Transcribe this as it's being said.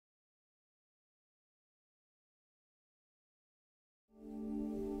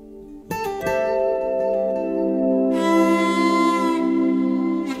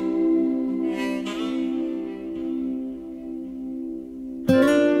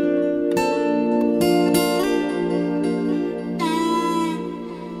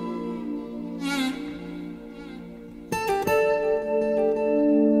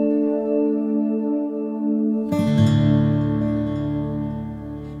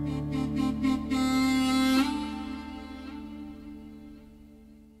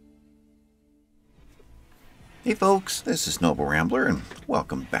Hey folks, this is Noble Rambler and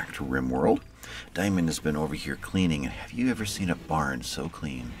welcome back to RimWorld. Diamond has been over here cleaning, and have you ever seen a barn so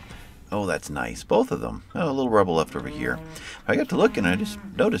clean? Oh, that's nice. Both of them. Oh, a little rubble left over here. I got to looking and I just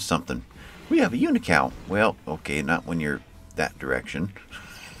noticed something. We have a unicow. Well, okay, not when you're that direction.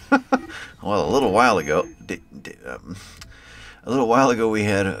 Well, a little while ago we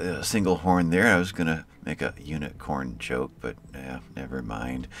had a single horn there. I was going to make a unicorn joke, but never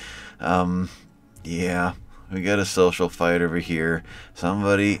mind. Yeah. We got a social fight over here.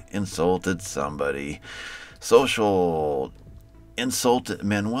 Somebody insulted somebody. Manuela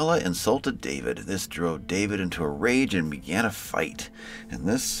insulted David. This drove David into a rage and began a fight. And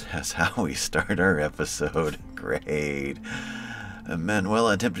this is how we start our episode. Great.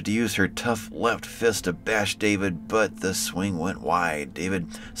 Manuela attempted to use her tough left fist to bash David, but the swing went wide. David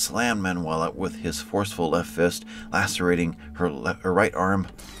slammed Manuela with his forceful left fist, lacerating her right arm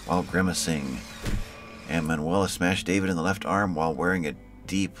while grimacing. And Manuela smashed David in the left arm while wearing a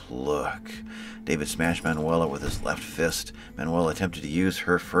deep look. David smashed Manuela with his left fist. Manuela attempted to use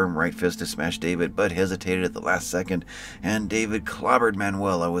her firm right fist to smash David, but hesitated at the last second, and David clobbered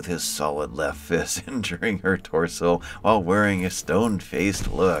Manuela with his solid left fist, injuring her torso while wearing a stone-faced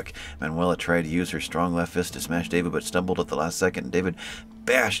look. Manuela tried to use her strong left fist to smash David, but stumbled at the last second, and David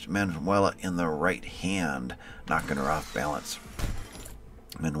bashed Manuela in the right hand, knocking her off balance.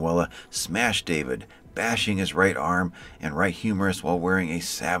 Manuela smashed David, bashing his right arm and right humerus while wearing a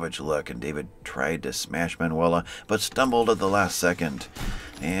savage look, and David tried to smash Manuela but stumbled at the last second,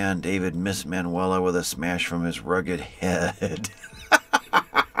 and David missed Manuela with a smash from his rugged head.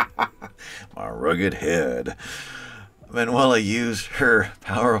 My rugged head. Manuela used her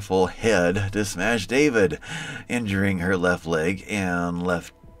powerful head to smash David, injuring her left leg and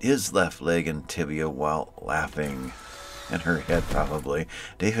his left leg and tibia while laughing. And her head, probably.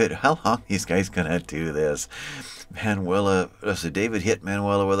 David, how long are these guys gonna do this? David hit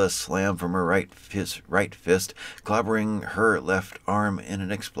Manuela with a slam from his right fist, clobbering her left arm in an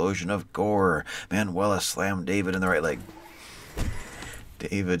explosion of gore. Manuela slammed David in the right leg.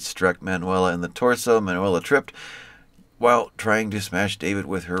 David struck Manuela in the torso. Manuela tripped while trying to smash David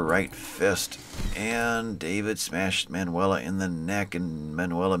with her right fist. And David smashed Manuela in the neck, and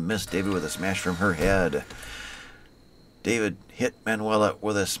Manuela missed David with a smash from her head. David hit Manuela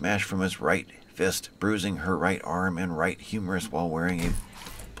with a smash from his right fist, bruising her right arm and right humerus while wearing a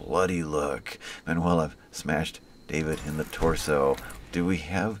bloody look. Manuela smashed David in the torso. Do we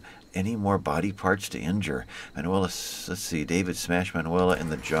have any more body parts to injure? Manuela, let's see. David smashed Manuela in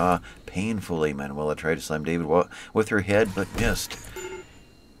the jaw painfully. Manuela tried to slam David with her head, but missed.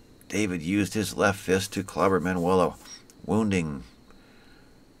 David used his left fist to clobber Manuela, wounding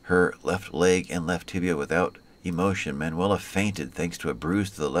her left leg and left tibia without emotion. Manuela fainted thanks to a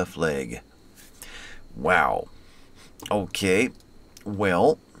bruise to the left leg. Wow. Okay.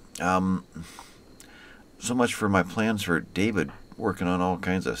 Well, so much for my plans for David working on all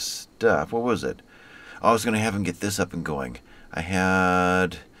kinds of stuff. What was it? Oh, I was going to have him get this up and going. I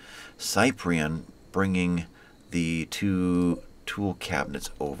had Cyprian bringing the two tool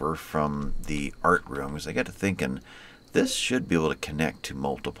cabinets over from the art room, because I got to thinking this should be able to connect to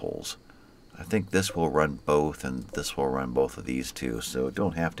multiples. I think this will run both, and this will run both of these two, so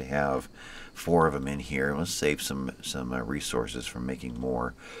don't have to have 4 of them in here. Let's save some resources from making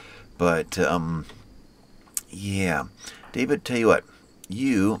more. But yeah, David, tell you what,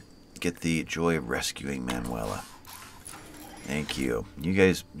 you get the joy of rescuing Manuela. Thank you. You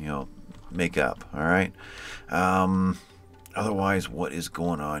guys, make up. All right. Otherwise, what is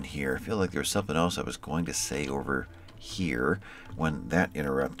going on here? I feel like there's something else I was going to say over here when that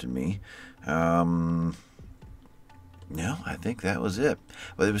interrupted me. No, I think that was it.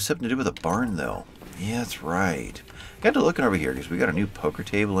 But it was something to do with a barn, though. Yeah, that's right. Got to looking over here because we got a new poker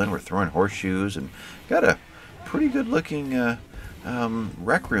table in. We're throwing horseshoes and got a pretty good looking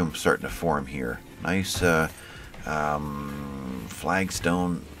rec room starting to form here. Nice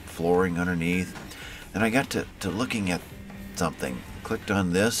flagstone flooring underneath. And I got to looking at something. Clicked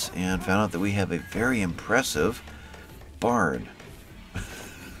on this and found out that we have a very impressive barn.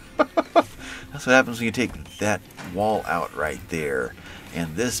 That's what happens when you take that wall out right there,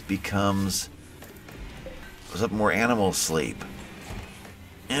 and this becomes something where animals sleep.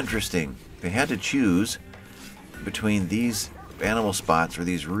 Interesting. They had to choose between these animal spots or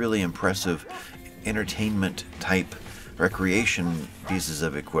these really impressive entertainment type recreation pieces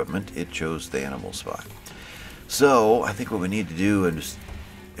of equipment. It chose the animal spot. So I think what we need to do is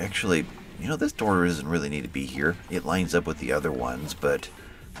actually, this door doesn't really need to be here. It lines up with the other ones, but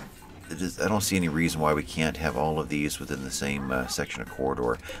I don't see any reason why we can't have all of these within the same section of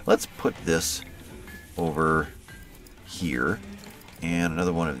corridor. Let's put this over here, and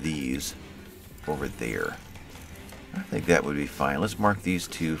another one of these over there. I think that would be fine. Let's mark these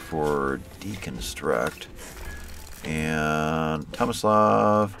two for deconstruct. And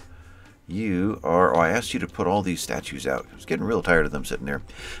Tomislav, you are... Oh, I asked you to put all these statues out. I was getting real tired of them sitting there.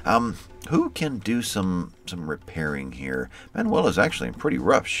 Who can do some repairing here? Manuela's actually in pretty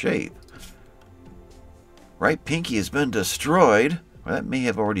rough shape. Right pinky has been destroyed. Well, that may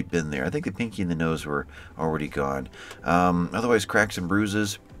have already been there. I think the pinky and the nose were already gone. Otherwise, cracks and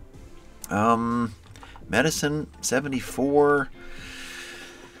bruises. Medicine, 74.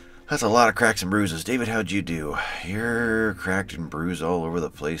 That's a lot of cracks and bruises. David, how'd you do? You're cracked and bruised all over the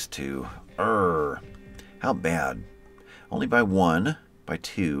place, too. How bad? Only by 1, by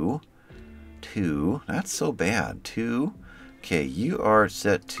 2. 2. That's so bad. 2. Okay, you are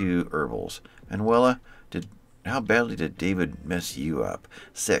set to herbals. Manuela, how badly did David mess you up?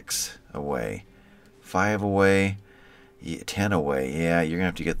 6 away. 5 away. 10 away. Yeah, you're going to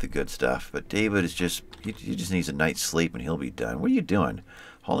have to get the good stuff. But David is just... He just needs a night's sleep and he'll be done. What are you doing?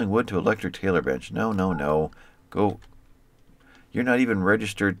 Hauling wood to electric tailor bench. No, no, no. Go. You're not even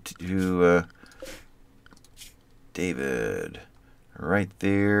registered to... David. Right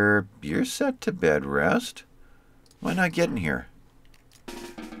there. You're set to bed rest. Why not get in here?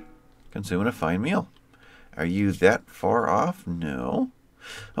 Consuming a fine meal. Are you that far off? No.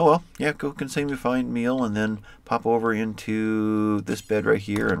 Oh well, yeah, go consume a fine meal and then pop over into this bed right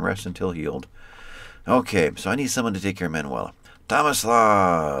here and rest until healed. Okay, so I need someone to take care of Manuela.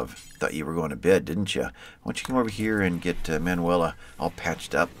 Tomislav! Thought you were going to bed, didn't you? Why don't you come over here and get Manuela all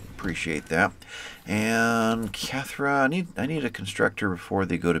patched up? Appreciate that. And Cathra, I need a constructor before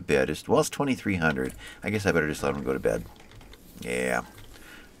they go to bed. It's 2300. I guess I better just let them go to bed. Yeah.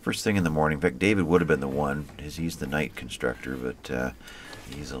 First thing in the morning. In fact, David would have been the one, as he's the night constructor, but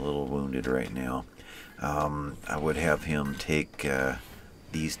he's a little wounded right now. I would have him take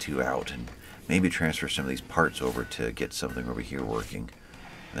these two out and maybe transfer some of these parts over to get something over here working.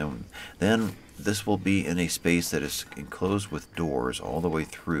 Then this will be in a space that is enclosed with doors all the way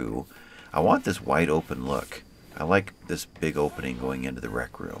through. I want this wide open look. I like this big opening going into the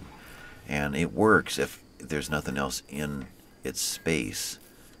rec room. And it works if there's nothing else in its space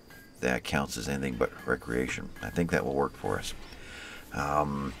that counts as anything but recreation. I think that will work for us.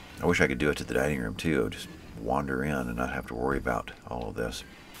 I wish I could do it to the dining room too. Just wander in and not have to worry about all of this.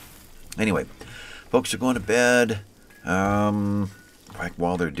 Anyway, folks are going to bed.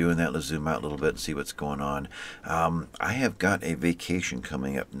 While they're doing that, let's zoom out a little bit and see what's going on. I have got a vacation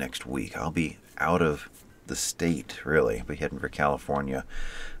coming up next week. I'll be out of the state, really. I'll be heading for California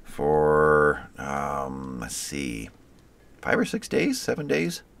for, let's see, 5 or 6 days, 7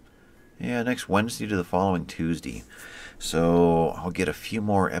 days. Yeah, next Wednesday to the following Tuesday. So I'll get a few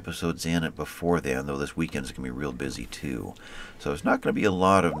more episodes in it before then, though this weekend's going to be real busy too. So it's not going to be a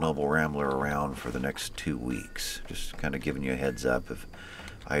lot of Noble Rambler around for the next 2 weeks. Just kind of giving you a heads up if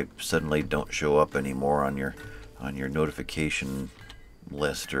I suddenly don't show up anymore on your notification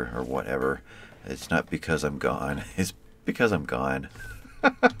list or whatever. It's not because I'm gone. It's because I'm gone.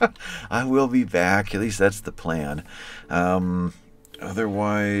 I will be back. At least that's the plan.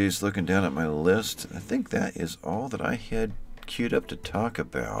 Otherwise, looking down at my list, I think that is all that I had queued up to talk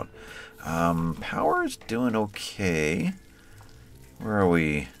about. Power is doing okay. Where are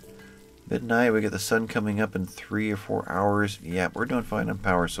we? Midnight, we get the sun coming up in 3 or 4 hours. Yeah, we're doing fine on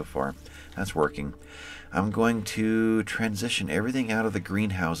power so far. That's working. I'm going to transition everything out of the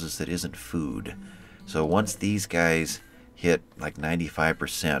greenhouses that isn't food. So once these guys hit like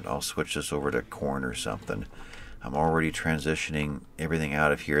 95%, I'll switch this over to corn or something. I'm already transitioning everything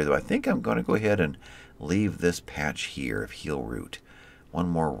out of here, though I think I'm going to go ahead and leave this patch here of heel root. One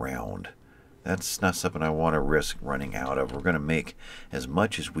more round. That's not something I want to risk running out of. We're going to make as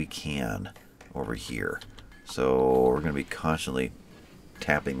much as we can over here. So we're going to be constantly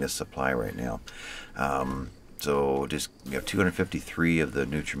tapping this supply right now. So just 253 of the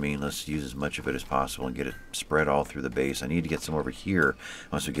Nutrimine. Let's use as much of it as possible and get it spread all through the base. I need to get some over here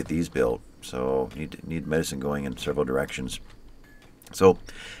once we get these built. So need medicine going in several directions. So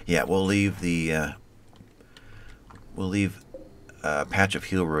yeah, we'll leave the patch of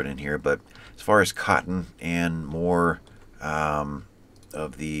heel root in here. But as far as cotton and more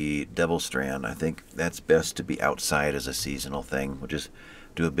of the devil strand, I think that's best to be outside as a seasonal thing. We'll just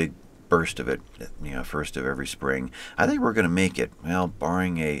do a big burst of it, first of every spring. I think we're going to make it, well,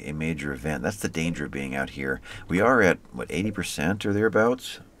 barring a major event. That's the danger of being out here. We are at, what, 80% or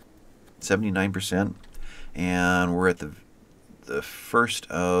thereabouts? 79%? And we're at the 1st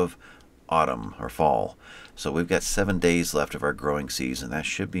of autumn or fall. So we've got 7 days left of our growing season. That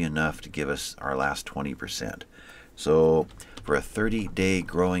should be enough to give us our last 20%. So for a 30-day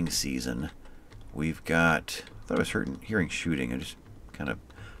growing season, we've got, I thought I was hearing shooting. I just kind of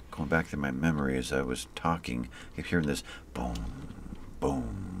going back through my memory as I was talking. I kept hearing this boom,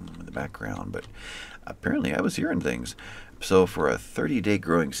 boom in the background, but apparently I was hearing things. So for a 30-day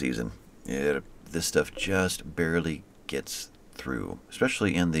growing season, this stuff just barely gets through,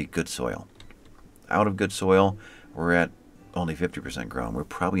 especially in the good soil. Out of good soil, we're at only 50% grown. We're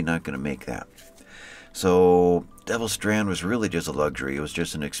probably not going to make that. So Devil's Strand was really just a luxury. It was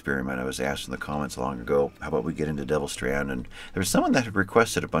just an experiment. I was asked in the comments long ago, how about we get into Devil's Strand? And there was someone that had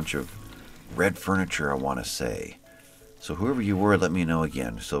requested a bunch of red furniture, I want to say. So whoever you were, let me know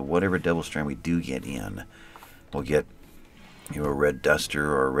again. So whatever Devil's Strand we do get in, we'll get a red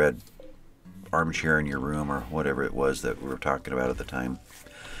duster or a red armchair in your room or whatever it was that we were talking about at the time.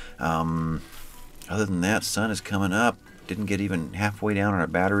 Other than that, sun is coming up. Didn't get even halfway down on our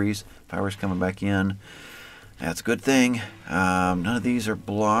batteries. Power's coming back in. That's a good thing. None of these are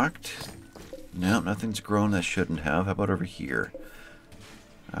blocked. Nope, nothing's grown that shouldn't have. How about over here?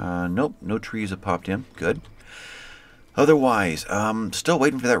 Nope, no trees have popped in. Good. Otherwise, still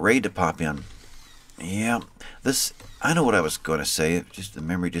waiting for that raid to pop in. Yeah, I know what I was going to say. Just the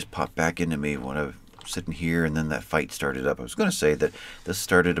memory just popped back into me when I was sitting here, and then that fight started up. I was going to say that this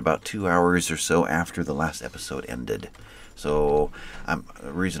started about 2 hours or so after the last episode ended. So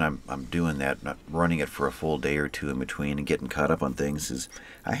the reason I'm doing that, not running it for a full day or two in between and getting caught up on things, is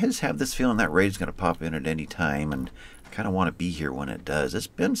I just have this feeling that raid's going to pop in at any time, and I kind of want to be here when it does. It's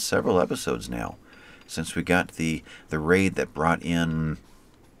been several episodes now since we got the raid that brought in,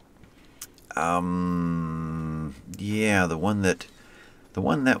 yeah, the one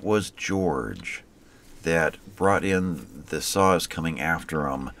that was George, that brought in the Saws coming after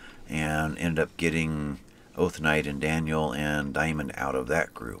him and ended up getting Oath Knight and Daniel and Diamond out of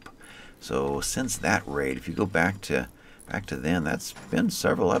that group. So since that raid, if you go back to then, that's been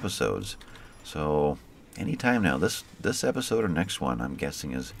several episodes. So anytime now, this episode or next one, I'm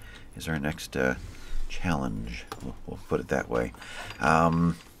guessing is our next challenge. We'll put it that way.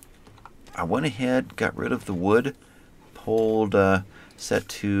 I went ahead, got rid of the wood, pulled set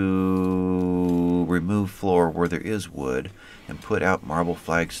to remove floor where there is wood, and put out marble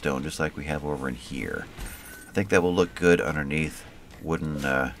flagstone just like we have over in here. I think that will look good underneath wooden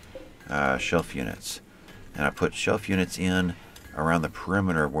shelf units. And I put shelf units in around the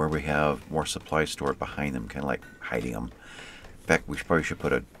perimeter where we have more supplies stored behind them, kind of like hiding them. In fact, we probably should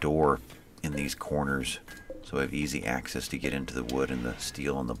put a door in these corners so we have easy access to get into the wood and the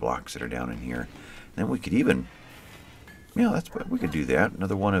steel and the blocks that are down in here. And then we could even, yeah, we could do that.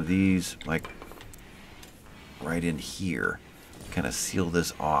 Another one of these, like right in here, kind of seal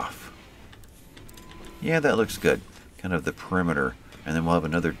this off. Yeah, that looks good. Kind of the perimeter. And then we'll have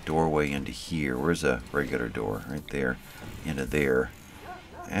another doorway into here. Where's a regular door? Right there. Into there.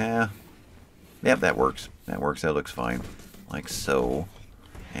 Yeah, that works. That works. That looks fine. Like so.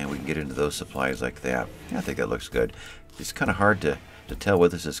 And we can get into those supplies like that. Yeah, I think that looks good. It's kind of hard to tell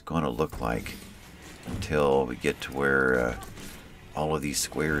what this is going to look like until we get to where all of these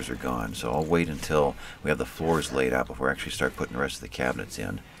squares are gone. So I'll wait until we have the floors laid out before I actually start putting the rest of the cabinets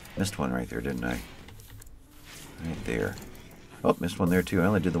in. Missed one right there, didn't I? Right there. Oh, missed one there too. I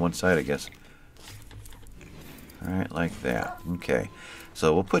only did the one side, I guess. Alright, like that. Okay.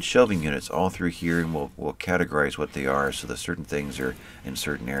 So we'll put shelving units all through here, and we'll categorize what they are so that certain things are in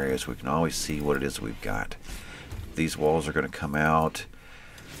certain areas. We can always see what it is we've got. These walls are going to come out.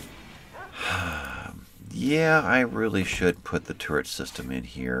 Yeah, I really should put the turret system in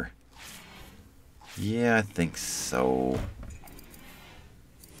here. Yeah, I think so.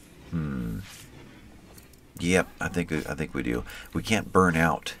 Yep, I think we do. We can't burn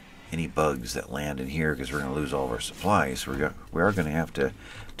out any bugs that land in here because we're going to lose all of our supplies. So we are going to have to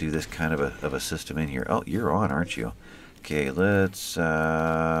do this kind of a system in here. Oh, you're on, aren't you? Okay, let's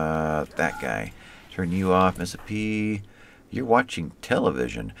that guy. Turn you off, Miss P. You're watching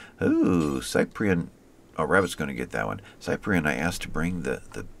television. Ooh, Cyprian. Oh, Rabbit's going to get that one. Cyprian, I asked to bring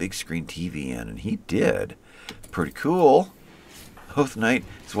the big screen TV in, and he did. Pretty cool. Oath Knight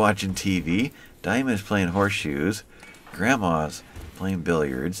is watching TV. Diamond is playing horseshoes. Grandma's playing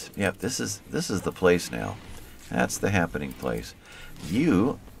billiards. Yep, this is the place now. That's the happening place.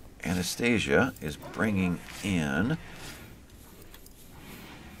 You, Anastasia, is bringing in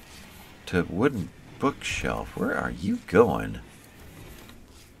to wooden bookshelf. Where are you going?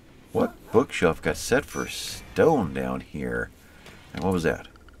 What bookshelf got set for stone down here? And what was that?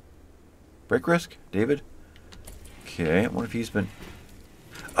 Break risk, David? Okay, I wonder if he's been...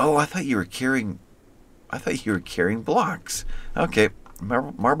 Oh, I thought you were carrying... I thought you were carrying blocks. Okay,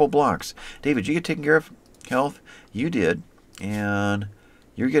 marble blocks. David, you get taken care of? Health? You did. And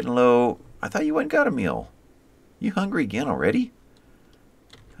you're getting low. I thought you went and got a meal. You hungry again already?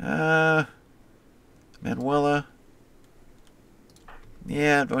 Manuela.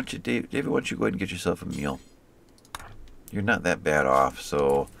 Yeah, why don't you, David, why don't you go ahead and get yourself a meal? You're not that bad off,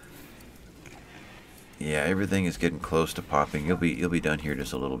 so... Yeah, everything is getting close to popping. You'll be done here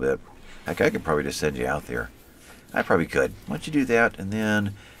just a little bit. Heck, I could probably just send you out there. I probably could. Why don't you do that and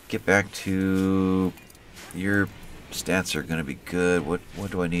then get back to your stats are going to be good. What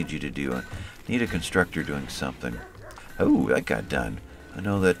do I need you to do? I need a constructor doing something. Oh, that got done. I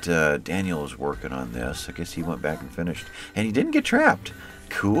know that Daniel was working on this. I guess he went back and finished. And he didn't get trapped.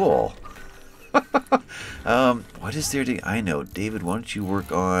 Cool. What is there to... I know. David, why don't you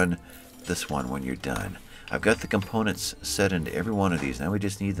work on this one when you're done? I've got the components set into every one of these. Now we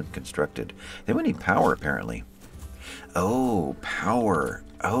just need them constructed. Then we need power, apparently. Oh, power.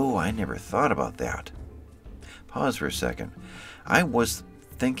 Oh, I never thought about that. Pause for a second. I was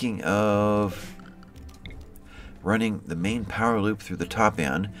thinking of running the main power loop through the top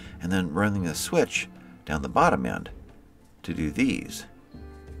end and then running the switch down the bottom end to do these.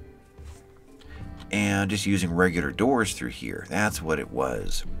 And just using regular doors through here. That's what it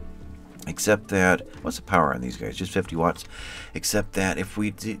was. Except that, what's the power on these guys? Just 50 watts. Except that if we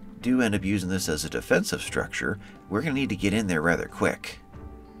do end up using this as a defensive structure, we're going to need to get in there rather quick.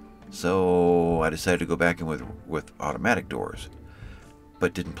 So I decided to go back in with automatic doors,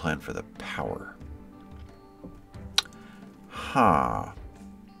 but didn't plan for the power. Huh.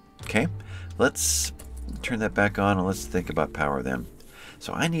 Okay, let's turn that back on and let's think about power then.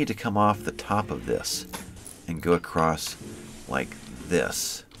 So I need to come off the top of this and go across like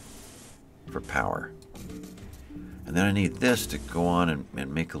this for power. And then I need this to go on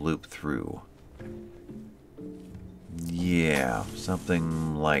and make a loop through. Yeah,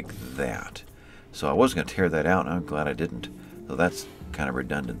 something like that. So I was going to tear that out, and I'm glad I didn't. So that's kind of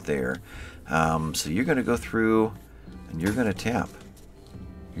redundant there. So you're going to go through, and you're going to tap.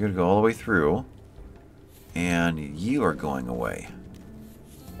 You're going to go all the way through, and you are going away.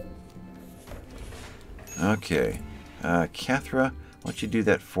 Okay. Cathra, why don't you do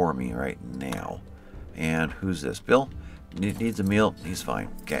that for me right now? And who's this? Bill? Needs a meal? He's fine.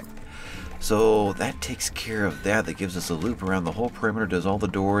 Okay. So that takes care of that. That gives us a loop around the whole perimeter, does all the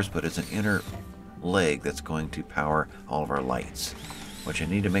doors, but it's an inner leg that's going to power all of our lights, which I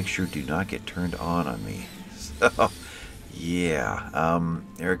need to make sure do not get turned on me. So, yeah.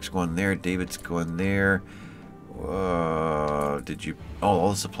 Eric's going there. David's going there. Did you... Oh, all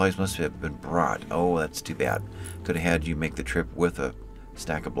the supplies must have been brought. Oh, that's too bad. Could have had you make the trip with a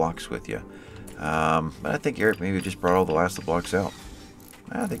stack of blocks with you. But I think Eric maybe just brought all the last of the blocks out.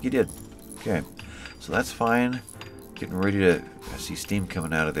 I think he did. Okay, so that's fine. Getting ready to... I see steam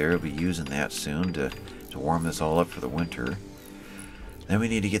coming out of there. We'll be using that soon to warm this all up for the winter. Then we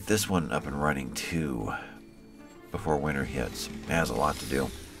need to get this one up and running too before winter hits. It has a lot to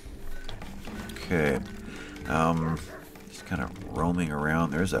do. Okay. Just kind of roaming around.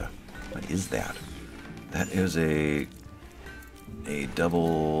 There's a... What is that? That is a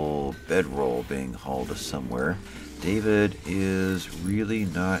double bedroll being hauled to somewhere. David is really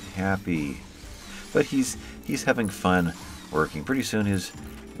not happy, but he's having fun working. Pretty soon his,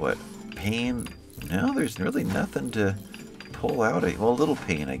 what, pain? No, there's really nothing to pull out. Well, a little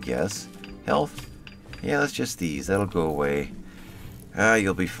pain, I guess. Health? Yeah, that's just these. That'll go away.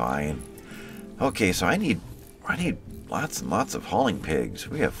 You'll be fine. Okay, so I need lots and lots of hauling pigs.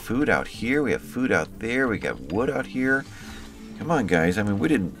 We have food out here. We have food out there. We got wood out here. Come on, guys. I mean, we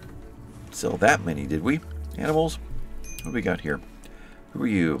didn't sell that many, did we? Animals? What do we got here? Who are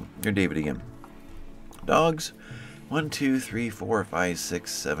you? You're David again. Dogs? 1, 2, 3, 4, 5,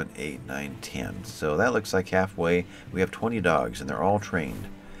 6, 7, 8, 9, 10. So that looks like halfway. We have 20 dogs, and they're all trained.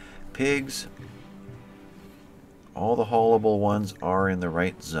 Pigs. All the haulable ones are in the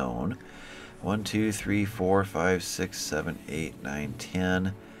right zone. 1, 2, 3, 4, 5, 6, 7, 8, 9,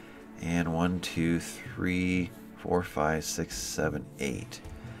 10. And 1, 2, 3, 4, 5, 6, 7, 8.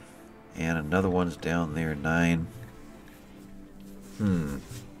 And another one's down there, 9.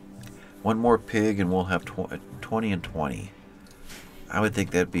 One more pig and we'll have 20 and 20. I would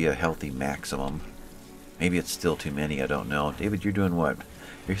think that'd be a healthy maximum. Maybe it's still too many, I don't know. David, you're doing what?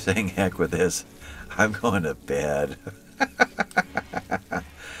 You're saying heck with this. I'm going to bed.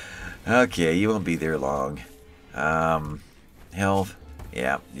 Okay, you won't be there long. Health.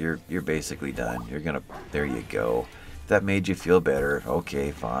 Yeah, you're basically done. You're gonna... There you go. If that made you feel better.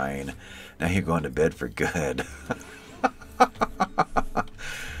 Okay, fine. Now you're going to bed for good.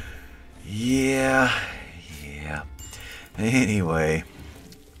 Anyway,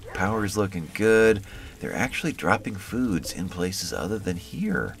 power's looking good. They're actually dropping foods in places other than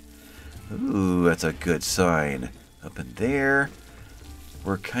here. Ooh, that's a good sign. Up in there,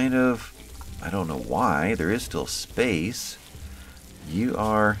 we're kind of, I don't know why, there is still space. You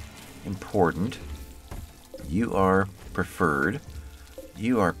are important. You are preferred.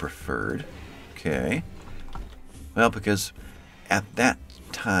 You are preferred. Okay. Well, because at that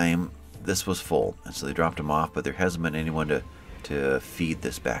time, this was full, and so they dropped them off, but there hasn't been anyone to feed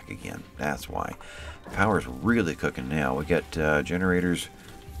this back again. That's why. Power's really cooking now. We got generators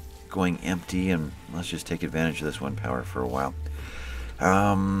going empty, and let's just take advantage of this one power for a while.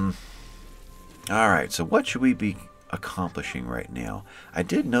 Alright, so what should we be accomplishing right now? I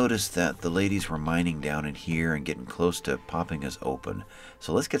did notice that the ladies were mining down in here and getting close to popping us open.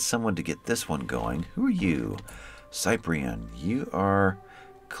 So let's get someone to get this one going. Who are you? Cyprian, you are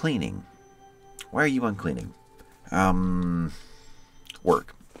cleaning. Why are you on cleaning?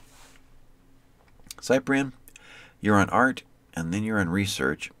 Work. Cyprian, you're on art, and then you're on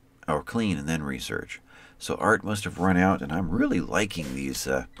research, or clean and then research. So art must have run out, and I'm really liking these,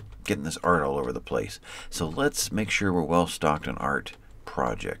 getting this art all over the place. So let's make sure we're well stocked on art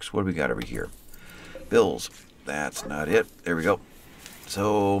projects. What do we got over here? Bills. That's not it. There we go.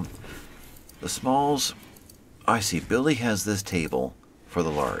 So the smalls, I see Billy has this table for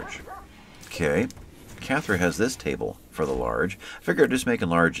the large. Okay. Catherine has this table for the large. I figure I'm just making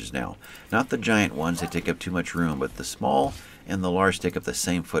larges now. Not the giant ones, they take up too much room, but the small and the large take up the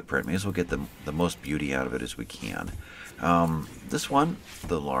same footprint. May as well get the most beauty out of it as we can. This one,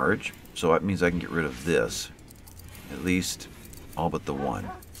 the large, so that means I can get rid of this. At least all but the one.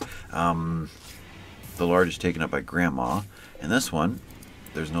 The large is taken up by Grandma. And this one,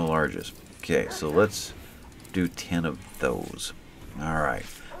 there's no larges. Okay, so let's do 10 of those. Alright.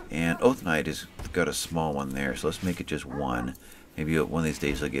 And Oath Knight has got a small one there, so let's make it just one. Maybe one of these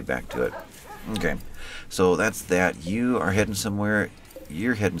days I'll get back to it. Okay, so that's that. You are heading somewhere,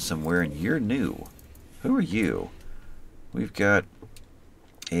 you're heading somewhere, and you're new. Who are you? We've got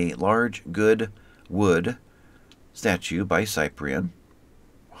a large, good wood statue by Cyprian.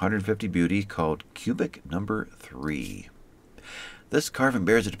 150 beauty called Cubic Number 3. This carving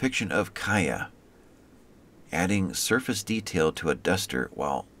bears a depiction of Kaya, adding surface detail to a duster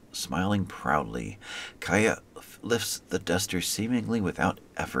while smiling proudly. Kaya lifts the duster seemingly without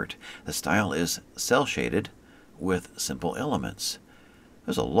effort. The style is cel-shaded with simple elements.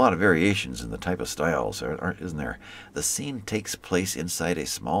 There's a lot of variations in the type of styles, isn't there? The scene takes place inside a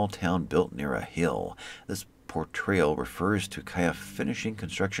small town built near a hill. This portrayal refers to Kaya finishing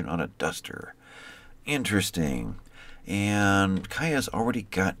construction on a duster. Interesting. And Kaya's already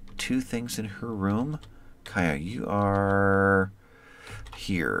got 2 things in her room. Kaya, you are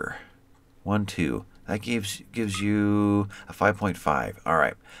here. 1, 2. That gives you a 5.5.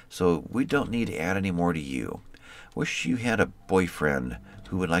 Alright, so we don't need to add any more to you. Wish you had a boyfriend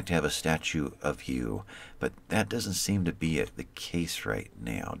who would like to have a statue of you, but that doesn't seem to be the case right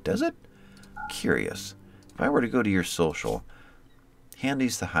now, does it? Curious. If I were to go to your social,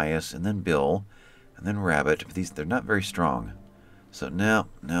 Handy's the highest, and then Bill, and then Rabbit, but they're not very strong. So no.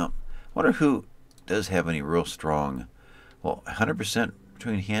 Wonder who does have any real strong. Well, 100%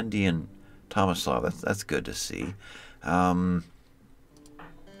 between Handy and Tomislav. That's good to see.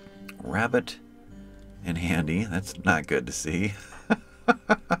 Rabbit and Handy. That's not good to see.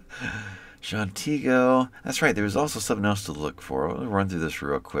 Shantigo. That's right. There was also something else to look for. I'll run through this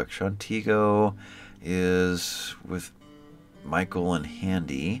real quick. Shantigo is with Michael and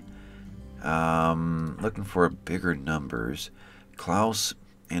Handy. Looking for bigger numbers. Klaus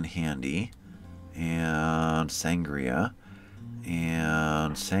and Handy. And Sangria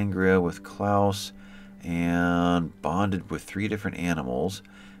with Klaus, and bonded with 3 different animals,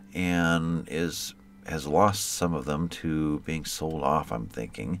 and has lost some of them to being sold off, I'm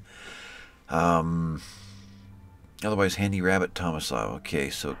thinking. Otherwise, Handy, Rabbit, Tomislav. Okay,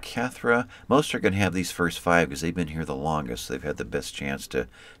 so Cathra, most are going to have these first 5 because they've been here the longest. So they've had the best chance to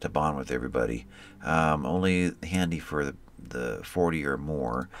bond with everybody. Only Handy for the 40 or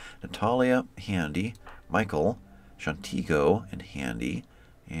more. Natalia, Handy, Michael, Shantigo, and Handy,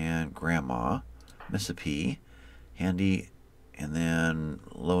 and Grandma, Mississippi, Handy, and then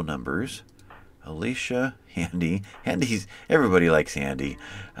low numbers. Alicia, Handy. Everybody likes Handy.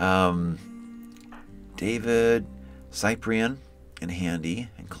 David, Cyprian, and Handy,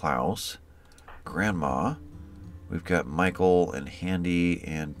 and Klaus. Grandma. We've got Michael and Handy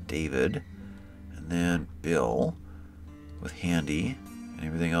and David. And then Bill with Handy. And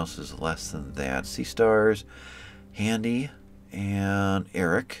everything else is less than that. Sea Stars, Handy, and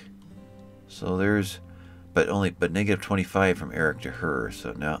Eric. So there's but negative 25 from Eric to her.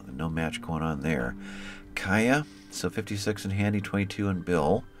 So now no match going on there. Kaya, so 56 in Handy, 22 in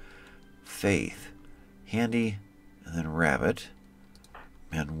Bill. Faith, Handy, and then Rabbit.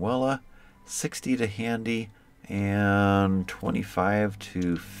 Manuela, 60 to Handy and 25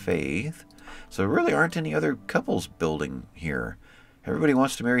 to Faith. So there really aren't any other couples building here. Everybody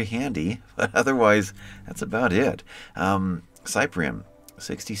wants to marry Handy, but otherwise that's about it. Cyprian,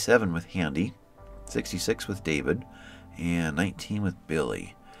 67 with Handy, 66 with David, and 19 with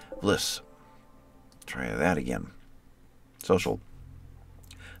Billy. Bliss, try that again. Social,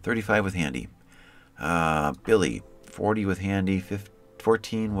 35 with Handy. Billy, 40 with Handy,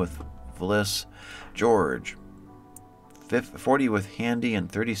 14 with Bliss. George, 40 with Handy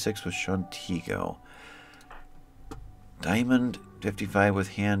and 36 with Shantigo. Diamond, 55 with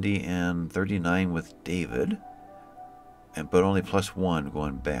Handy and 39 with David. But only +1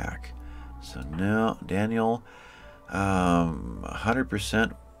 going back. So now Daniel,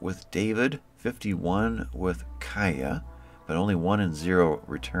 100% with David, 51 with Kaya, but only 1 and 0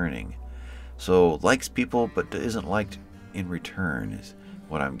 returning. So likes people but isn't liked in return is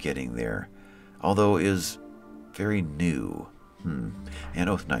what I'm getting there. Although is very new. And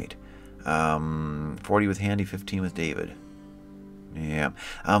Oath Knight, 40 with Handy, 15 with David. Yeah.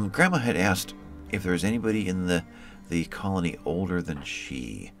 Grandma had asked if there was anybody in the colony older than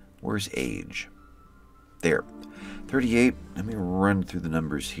she. Where's age? There. 38. Let me run through the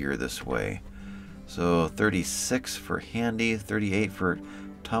numbers here this way. So 36 for Handy, 38 for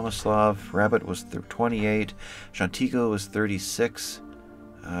Tomislav. Rabbit was 28. Shantigo was 36.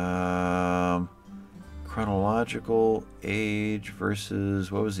 Chronological age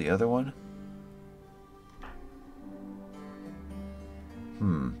versus, what was the other one?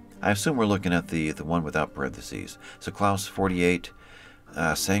 I assume we're looking at the one without parentheses. So Klaus, 48.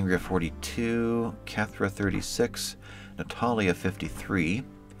 Sangria, 42. Kathra, 36. Natalia, 53.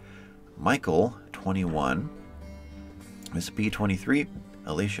 Michael, 21. Miss B, 23.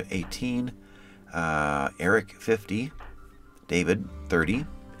 Alicia, 18. Eric, 50. David, 30.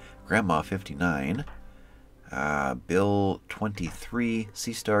 Grandma, 59. Bill, 23.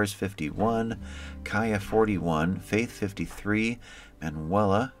 Sea-Stars, 51. Kaya, 41. Faith, 53.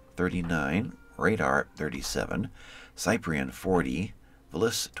 Manuela, 39. Radar, 37. Cyprian, 40.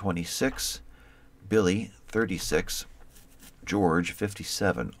 Bliss, 26. Billy, 36. George,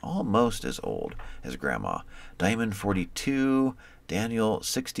 57. Almost as old as Grandma. Diamond, 42. Daniel,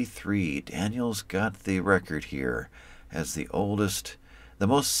 63. Daniel's got the record here as the oldest, the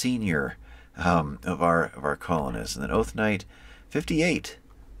most senior of our colonists. And then Oath Knight, 58.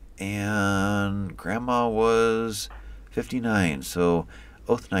 And Grandma was 59. So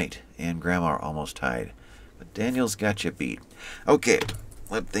Oath Knight and Grandma are almost tied. But Daniel's got you beat. Okay,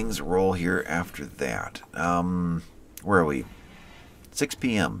 let things roll here after that. Where are we? 6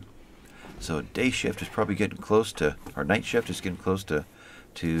 p.m. So day shift is probably getting close to, or night shift is getting close to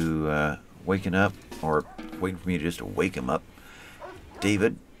waking up, or waiting for me to just wake him up.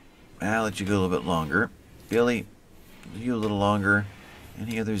 David, I'll let you go a little bit longer. Billy, you a little longer.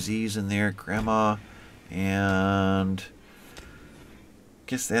 Any other Z's in there? Grandma, and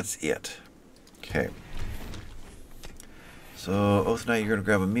guess that's it. Okay. So Oath Knight, you're going to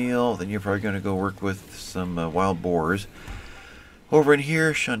grab a meal. Then you're probably going to go work with some wild boars. Over in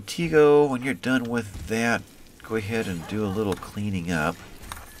here, Shantigo, when you're done with that, go ahead and do a little cleaning up.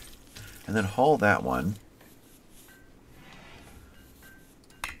 And then haul that one.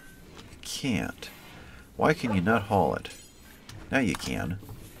 Can't. Why can you not haul it? Now you can.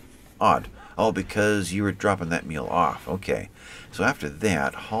 Odd. Oh, because you were dropping that meal off. Okay. So after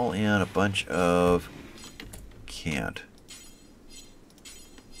that, haul in a bunch of... Can't.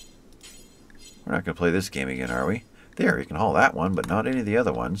 We're not going to play this game again, are we? There, you can haul that one, but not any of the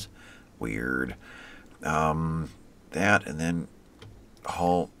other ones. Weird. That, and then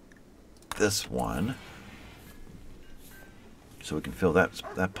haul this one. So we can fill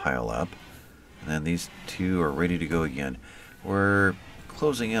that pile up. And then these two are ready to go again. We're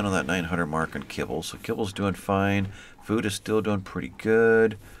closing in on that 900 mark on Kibble. So Kibble's doing fine. Food is still doing pretty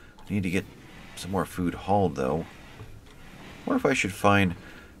good. Need to get some more food hauled, though. Or if I should find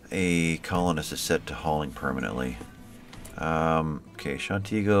a colonist is set to hauling permanently. Okay,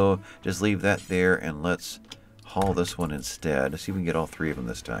 Shantigo, just leave that there and let's haul this one instead. Let's see if we can get all three of them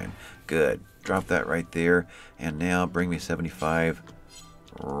this time. Good. Drop that right there. And now bring me 75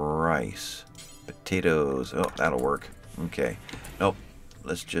 rice. Potatoes. Oh, that'll work. Okay. Nope.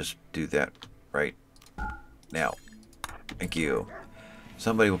 Let's just do that right now. Thank you.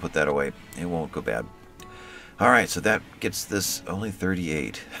 Somebody will put that away. It won't go bad. Alright, so that gets this only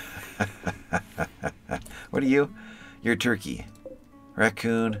 38. What are you? You're turkey.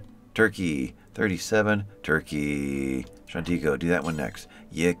 Raccoon, turkey. 37, turkey. Shantico, do that one next.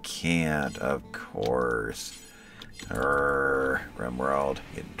 You can't, of course. RimWorld,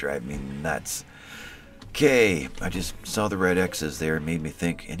 you drive me nuts. Okay, I just saw the red X's there and made me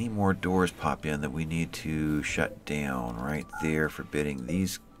think any more doors pop in that we need to shut down right there, forbidding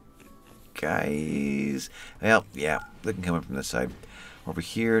these guys. Well, yeah, they can come in from this side. Over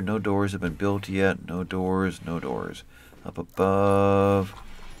here, no doors have been built yet. No doors, no doors. Up above,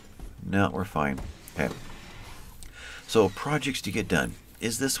 no, we're fine. Okay. So, projects to get done.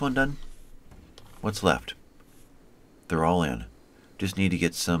 Is this one done? What's left? They're all in. Just need to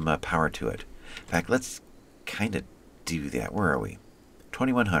get some power to it. In fact, let's kind of do that. Where are we?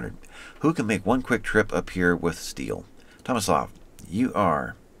 2100. Who can make one quick trip up here with steel? Tomislav, you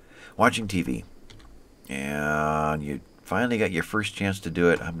are watching TV. And you finally got your first chance to do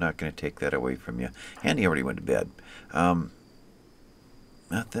it. I'm not going to take that away from you. And he already went to bed.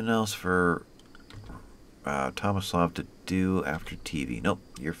 Nothing else for Tomislav to do after TV. Nope,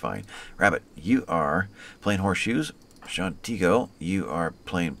 you're fine. Rabbit, you are playing horseshoes. Shantigo, you are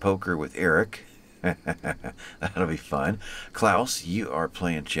playing poker with Eric. That'll be fun. Klaus, you are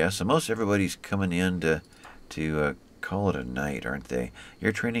playing chess. So most everybody's coming in to call it a night, aren't they?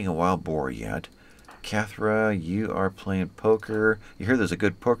 You're training a wild boar yet. Cathra, you are playing poker. You hear there's a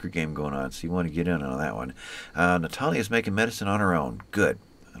good poker game going on, so you want to get in on that one. Natalia's making medicine on her own. Good.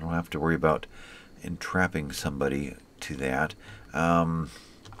 I don't have to worry about entrapping somebody to that.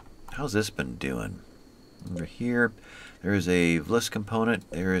 How's this been doing? Over here, there's a Vlis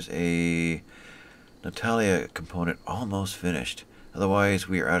component. There's a Natalia component almost finished. Otherwise,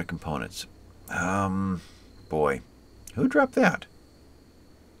 we are out of components. Boy. Who dropped that?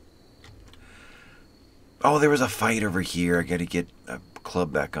 Oh, there was a fight over here. I gotta get a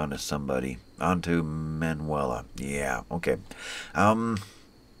club back onto somebody. Onto Manuela. Yeah, okay.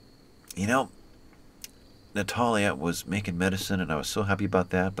 You know, Natalia was making medicine, and I was so happy about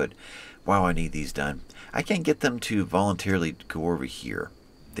that, but wow, I need these done. I can't get them to voluntarily go over here.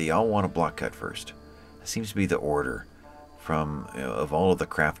 They all want a block cut first. That seems to be the order from of all of the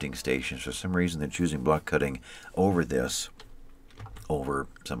crafting stations. For some reason, they're choosing block cutting over this, over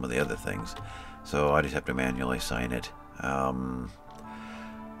some of the other things. So I just have to manually sign it.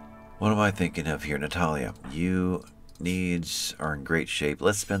 What am I thinking of here? Natalia, you needs are in great shape.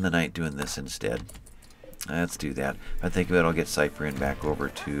 Let's spend the night doing this instead. Let's do that. If I think of it, I'll get Cyprian back over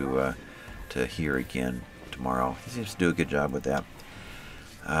to here again tomorrow. He seems to do a good job with that.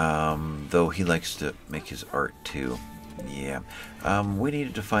 Though he likes to make his art too. Yeah. We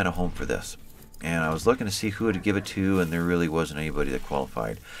needed to find a home for this. And I was looking to see who to give it to, and there really wasn't anybody that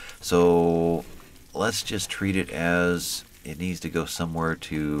qualified. So let's just treat it as it needs to go somewhere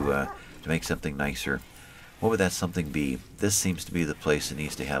to make something nicer. What would that something be? This seems to be the place that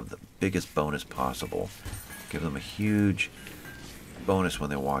needs to have the biggest bonus possible. Give them a huge bonus when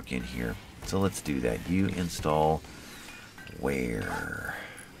they walk in here. So let's do that. You install where?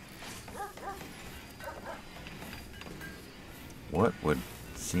 What would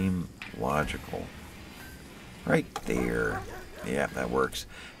seem logical? Right there. Yeah, that works.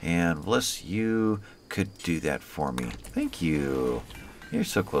 And Bliss, you could do that for me. Thank you. You're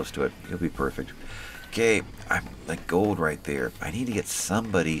so close to it. You'll be perfect. Okay, I'm like gold right there. I need to get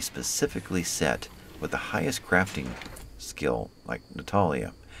somebody specifically set with the highest crafting skill, like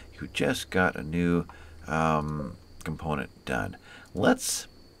Natalia, who just got a new component done. Let's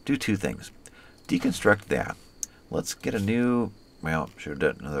do two things. Deconstruct that. Let's get a new, well, should have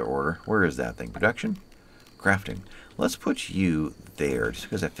done another order. Where is that thing? Production? Crafting. Let's put you there, just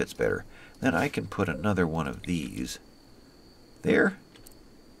because that fits better. Then I can put another one of these. There.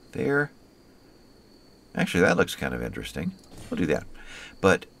 There. Actually, that looks kind of interesting. We'll do that.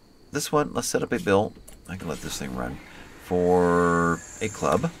 But this one, let's set up a bill. I can let this thing run. For a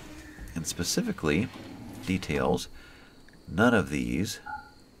club. And specifically, details. None of these.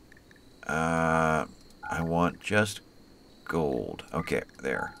 I want just gold. Okay,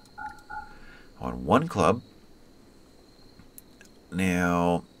 there. I want one club.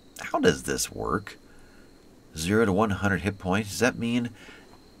 Now, how does this work? 0 to 100 hit points. Does that mean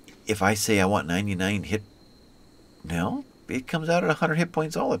if I say I want 99 hit... No, it comes out at 100 hit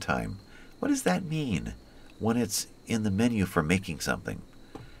points all the time. What does that mean when it's in the menu for making something?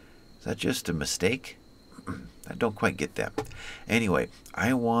 Is that just a mistake? I don't quite get that. Anyway,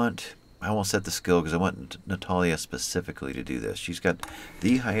 I won't set the skill because I want Natalia specifically to do this. She's got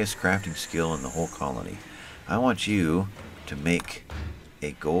the highest crafting skill in the whole colony. I want you to make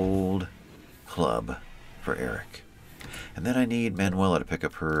a gold club for Eric. And then I need Manuela to pick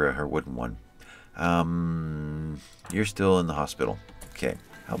up her wooden one. You're still in the hospital. Okay.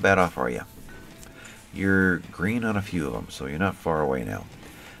 How bad off are you? You're green on a few of them, so you're not far away now.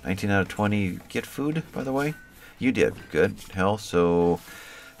 19 out of 20. You get food, by the way? You did. Good. Health. So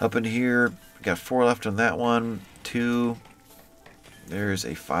up in here, got 4 left on that one. 2. There's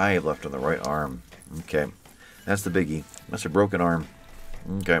a 5 left on the right arm. Okay. That's the biggie. That's a broken arm.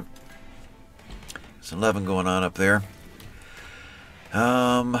 Okay. It's 11 going on up there.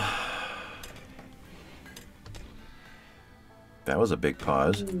 That was a big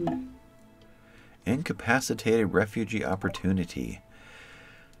pause. Incapacitated refugee opportunity.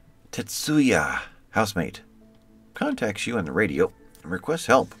 Tetsuya, housemate, contacts you on the radio and requests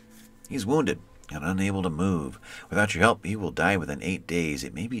help. He's wounded and unable to move. Without your help, he will die within 8 days.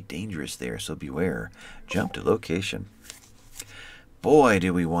 It may be dangerous there, so beware. Jump to location. Boy,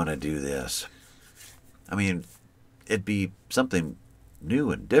 do we want to do this. I mean, it'd be something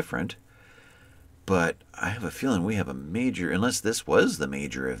new and different, but I have a feeling we have a major, unless this was the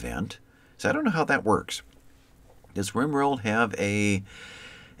major event. So I don't know how that works. Does RimWorld have a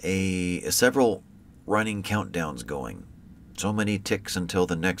several running countdowns going? So many ticks until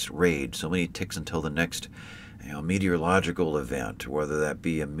the next raid, so many ticks until the next meteorological event, whether that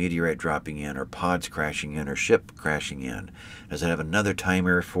be a meteorite dropping in or pods crashing in or ship crashing in. Does it have another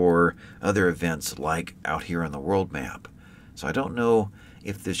timer for other events like out here on the world map? So I don't know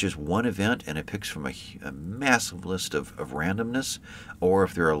if there's just one event and it picks from a massive list of randomness, or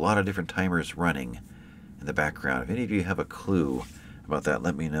if there are a lot of different timers running in the background. If any of you have a clue about that,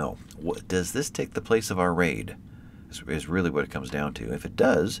 let me know. Does this take the place of our raid? Is really what it comes down to. If it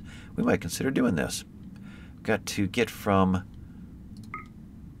does, we might consider doing this. We've got to get from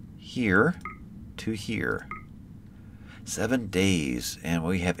here to here. 7 days, and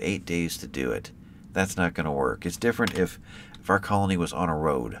we have 8 days to do it. That's not going to work. It's different if our colony was on a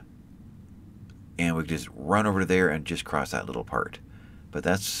road and we could just run over to there and just cross that little part. But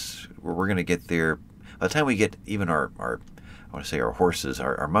that's where we're going to get there. By the time we get even our I want to say our horses,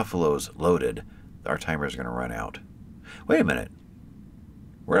 our muffalos loaded, our timer is going to run out. Wait a minute.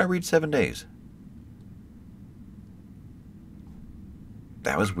 Where did I read 7 days?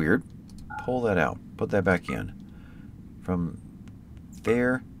 That was weird. Pull that out. Put that back in. From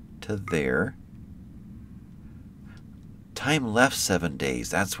there to there. Time left 7 days.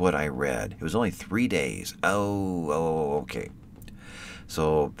 That's what I read. It was only 3 days. Oh, okay.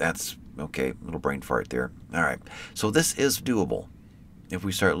 So that's, okay, little brain fart there. All right. So this is doable if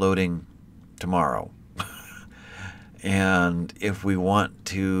we start loading tomorrow. And if we want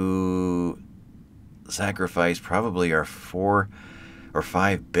to sacrifice probably our 4 or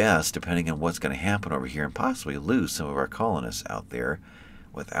 5 best, depending on what's going to happen over here, and possibly lose some of our colonists out there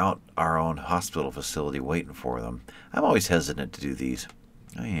without our own hospital facility waiting for them. I'm always hesitant to do these.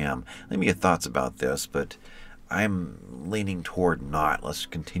 I am. Let me get thoughts about this, but I'm leaning toward not. Let's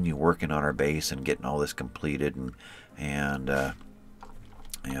continue working on our base and getting all this completed and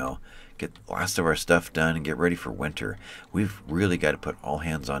get the last of our stuff done and get ready for winter. We've really got to put all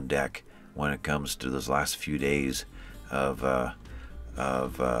hands on deck when it comes to those last few days of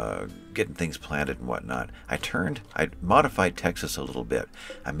getting things planted and whatnot. I modified Texas a little bit.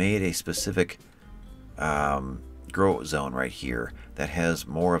 I made a specific grow zone right here that has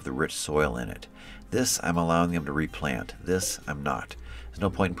more of the rich soil in it. This I'm allowing them to replant. This I'm not. There's no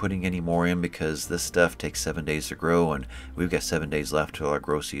point in putting any more in because this stuff takes 7 days to grow, and we've got 7 days left till our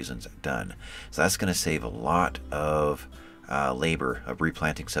grow season's done. So that's going to save a lot of labor of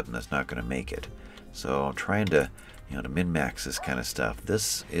replanting something that's not going to make it. So I'm trying to to min-max this kind of stuff.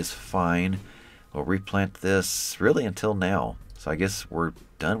 This is fine. We'll replant this really until now. So I guess we're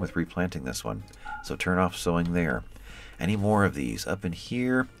done with replanting this one. So turn off sowing there. Any more of these? Up in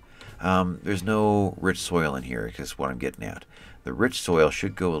here, there's no rich soil in here, is what I'm getting at. The rich soil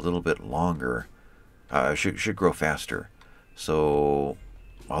should go a little bit longer, should grow faster. So,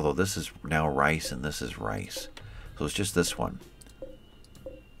 although this is now rice and this is rice. So it's just this one.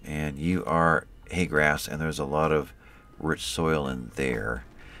 And you are hay grass, and there's a lot of rich soil in there.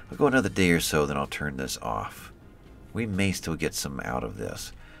 I'll go another day or so, then I'll turn this off. We may still get some out of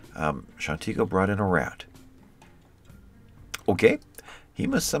this. Shantigo brought in a rat. Okay, he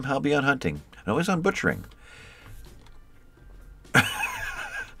must somehow be on hunting. No, he's on butchering.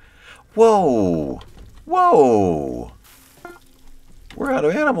 Whoa! Whoa! We're out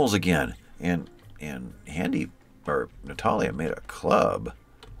of animals again. And Natalia made a club.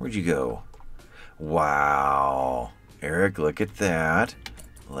 Where'd you go? Wow. Eric, look at that.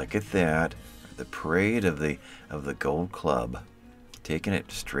 Look at that. The parade of the gold club. Taking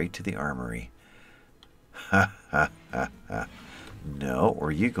it straight to the armory. Ha ha ha ha. No, where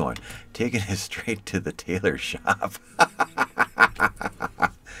are you going? Taking it straight to the tailor shop.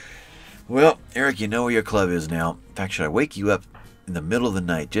 Well, Eric, you know where your club is now. In fact, should I wake you up in the middle of the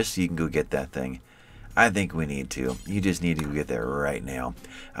night just so you can go get that thing? I think we need to. You just need to get there right now.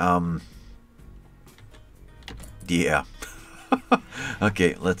 Yeah.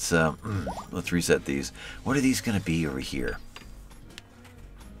 Okay, let's reset these. What are these going to be over here?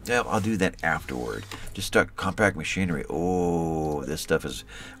 Yeah, I'll do that afterward. Just start compact machinery. Oh, this stuff is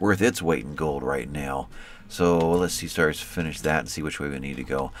worth its weight in gold right now. So let's see, finish that and see which way we need to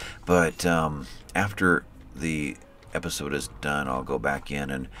go. But after the episode is done, I'll go back in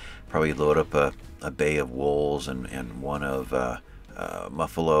and probably load up a bay of wools and one of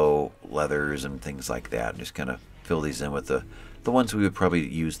buffalo leathers and things like that. Just kind of fill these in with the ones we would probably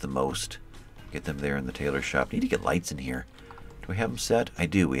use the most. Get them there in the tailor shop. Need to get lights in here. Do we have them set? I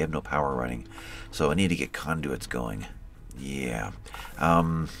do. We have no power running. So I need to get conduits going. Yeah.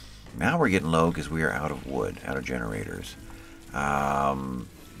 Now we're getting low because we are out of wood, out of generators.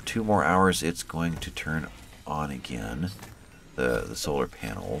 2 more hours, it's going to turn on again, the solar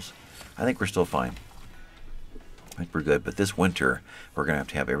panels. I think we're still fine. I think we're good. But this winter, we're going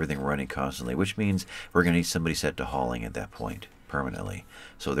to have everything running constantly, which means we're going to need somebody set to hauling at that point permanently.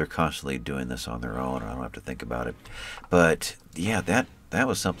 So they're constantly doing this on their own. I don't have to think about it. But yeah, that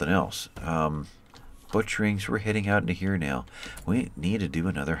was something else. Butchering, so we're heading out into here now. We need to do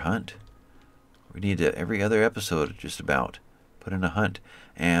another hunt. We need to, every other episode, just about, put in a hunt.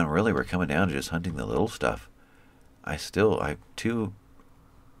 And really, we're coming down to just hunting the little stuff. Oh,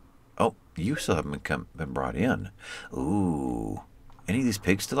 you still haven't been brought in. Ooh. Any of these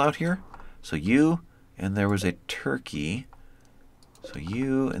pigs still out here? So you, and there was a turkey. So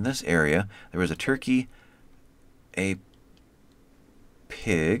you, in this area, there was a turkey, a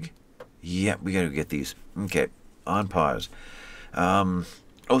pig. Yeah, we got to get these. Okay, on pause.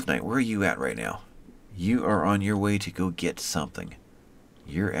 Oath Knight, where are you at right now? You are on your way to go get something.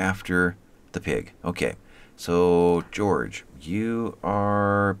 You're after the pig. Okay, so George, you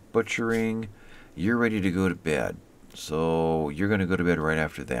are butchering. You're ready to go to bed. So you're going to go to bed right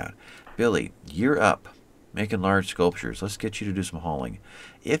after that. Billy, you're up, making large sculptures. Let's get you to do some hauling.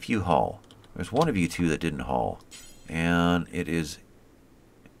 If you haul, there's one of you two that didn't haul, and it is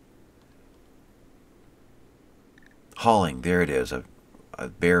hauling. There it is. A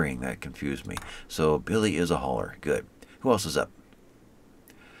bearing that confused me. So Billy is a hauler. Good. Who else is up?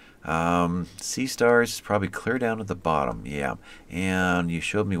 Sea Stars is probably clear down at the bottom. Yeah. And you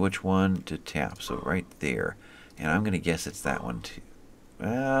showed me which one to tap. So right there. And I'm going to guess it's that one too.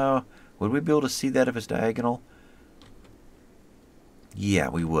 Well, would we be able to see that if it's diagonal? Yeah,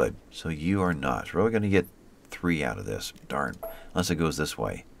 we would. So you are not. So we're really going to get 3 out of this. Darn. Unless it goes this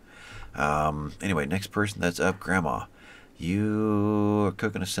way. Anyway, next person that's up, Grandma. You are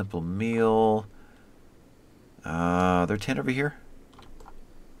cooking a simple meal. There are 10 over here?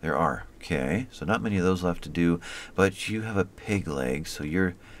 There are. Okay, so not many of those left to do, but you have a pig leg, so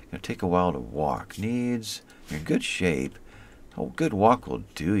you're going to take a while to walk. You're in good shape. Oh, good walk will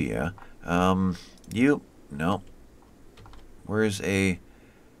do ya. No. Where's a...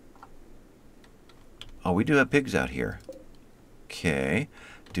 Oh, we do have pigs out here. Okay.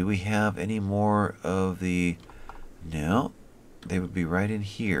 Do we have any more of the... No. They would be right in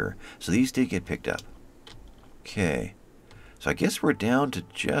here. So these did get picked up. Okay. So I guess we're down to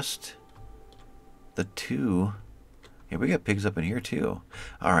just the 2. Yeah, we got pigs up in here too.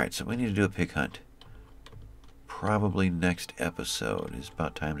 Alright, so we need to do a pig hunt. Probably next episode. It's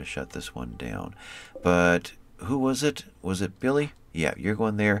about time to shut this one down. But who was it? Was it Billy? Yeah, you're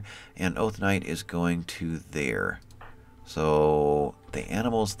going there. And Oath Knight is going to there. So the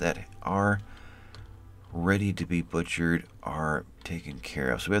animals that are ready to be butchered are taken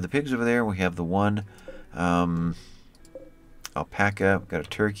care of. So we have the pigs over there. We have the one alpaca. We've got a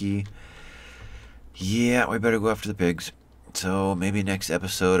turkey. Yeah, we better go after the pigs. So maybe next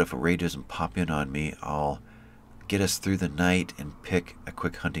episode, if a raid doesn't pop in on me, I'll get us through the night and pick a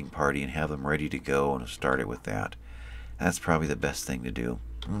quick hunting party and have them ready to go and start it with that. That's probably the best thing to do.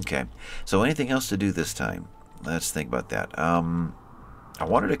 Okay, so anything else to do this time? Let's think about that. I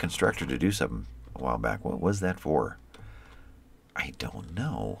wanted a constructor to do something a while back. What was that for? I don't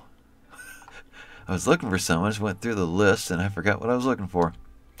know. I was looking for someone. I just went through the list and I forgot what I was looking for.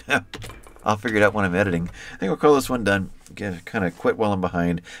 I'll figure it out when I'm editing. I think we'll call this one done. Kind of quit while I'm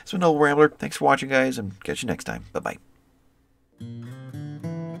behind. It's been Old Rambler. Thanks for watching, guys, and catch you next time. Bye-bye.